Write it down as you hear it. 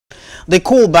The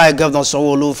call by Governor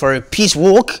Sanwo-Olu for a peace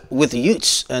walk with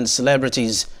youths and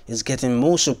celebrities is getting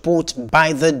more support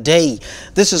by the day.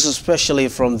 This is especially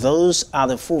from those at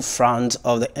the forefront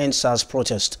of the NSAS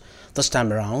protest. This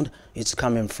time around, it's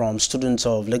coming from students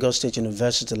of Lagos State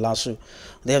University, LASU.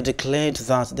 They have declared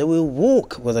that they will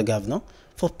walk with the governor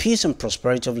for peace and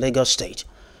prosperity of Lagos State.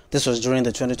 This was during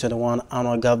the 2021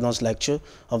 annual Governor's Lecture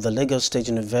of the Lagos State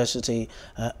University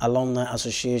Alumni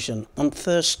Association on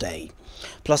Thursday.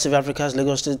 Plus, TV Africa's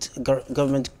Lagos State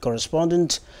government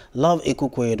correspondent Love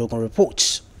Ekukwedokun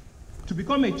reports. To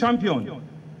become a champion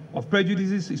of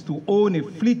prejudices is to own a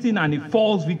fleeting and a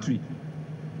false victory.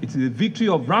 It is a victory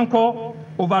of rancor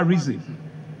over reason,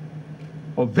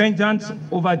 of vengeance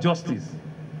over justice,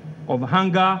 of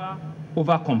hunger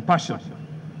over compassion.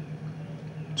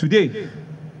 Today,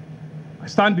 I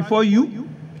stand before you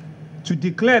to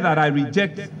declare that I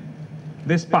reject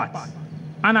this path,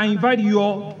 and I invite you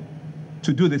all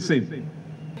to do the same.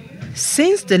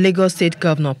 Since the Lagos State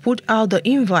Governor put out the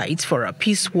invite for a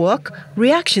peace walk,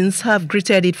 reactions have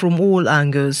greeted it from all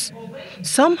angles.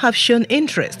 Some have shown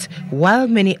interest, while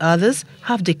many others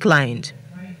have declined.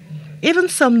 Even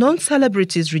some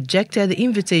non-celebrities rejected the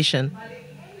invitation.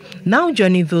 Now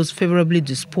joining those favorably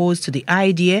disposed to the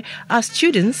idea are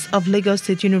students of Lagos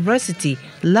State University,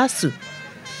 LASU.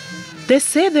 They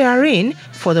say they are in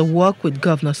for the work with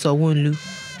Governor Sanwo-Olu.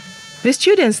 The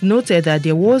students noted that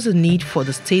there was a need for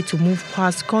the state to move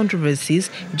past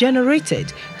controversies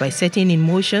generated by setting in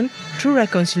motion true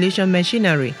reconciliation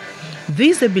machinery.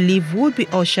 This, they believe, would be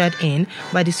ushered in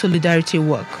by the solidarity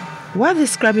work. While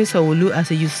describing Sanwo-Olu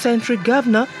as a youth-centric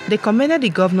governor, they commended the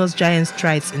governor's giant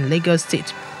strides in Lagos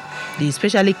State. They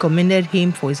especially commended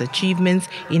him for his achievements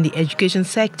in the education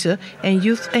sector and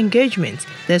youth engagement,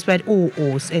 despite all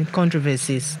odds and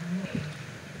controversies.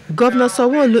 Governor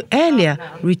Sanwo-Olu earlier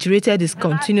reiterated his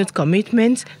continued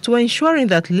commitment to ensuring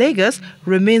that Lagos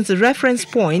remains the reference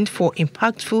point for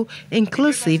impactful,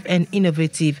 inclusive and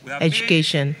innovative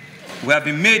education. We have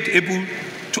been made able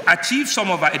to achieve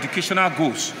some of our educational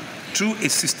goals through a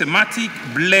systematic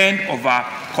blend of our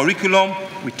curriculum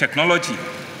with technology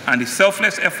and the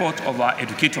selfless effort of our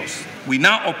educators. We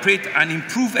now operate an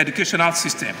improved educational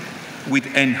system with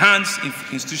enhanced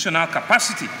institutional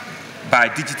capacity by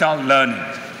digital learning.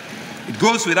 It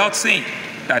goes without saying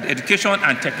that education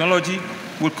and technology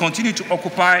will continue to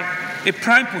occupy a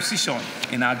prime position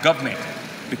in our government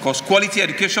because quality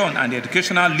education and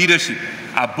educational leadership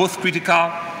are both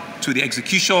critical to the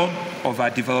execution of our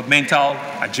developmental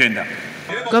agenda.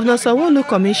 Governor Sanwo-Olu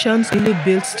commissioned newly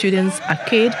built students'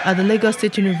 arcade at the Lagos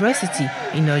State University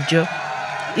in Ojo.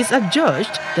 It's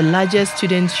adjudged the largest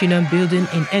student union building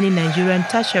in any Nigerian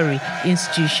tertiary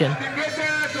institution.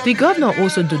 The governor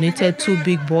also donated 2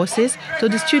 big buses to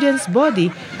the students'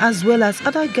 body as well as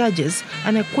other gadgets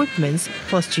and equipments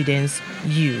for students'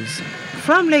 use.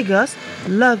 From Lagos,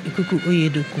 Love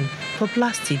Ekukwedokun for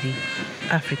Plus TV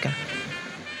Africa.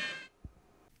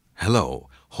 Hello,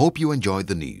 hope you enjoyed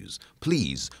the news.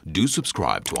 Please do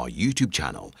subscribe to our YouTube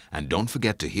channel and don't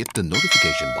forget to hit the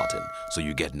notification button so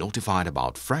you get notified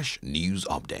about fresh news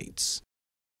updates.